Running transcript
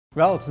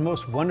Well, it's the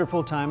most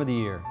wonderful time of the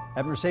year.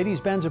 At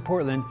Mercedes-Benz of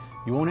Portland,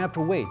 you won't have to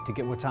wait to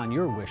get what's on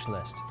your wish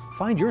list.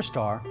 Find your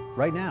star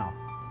right now.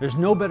 There's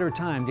no better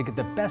time to get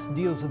the best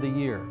deals of the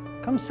year.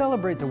 Come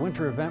celebrate the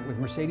winter event with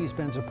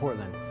Mercedes-Benz of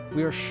Portland.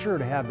 We are sure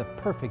to have the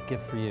perfect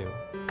gift for you.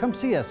 Come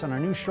see us on our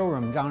new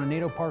showroom down on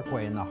Nato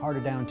Parkway in the heart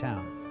of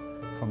downtown.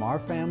 From our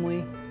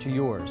family to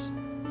yours,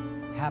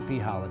 happy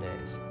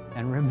holidays.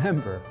 And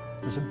remember,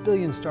 there's a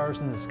billion stars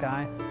in the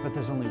sky, but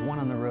there's only one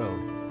on the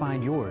road.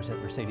 Find yours at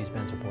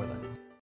Mercedes-Benz of Portland.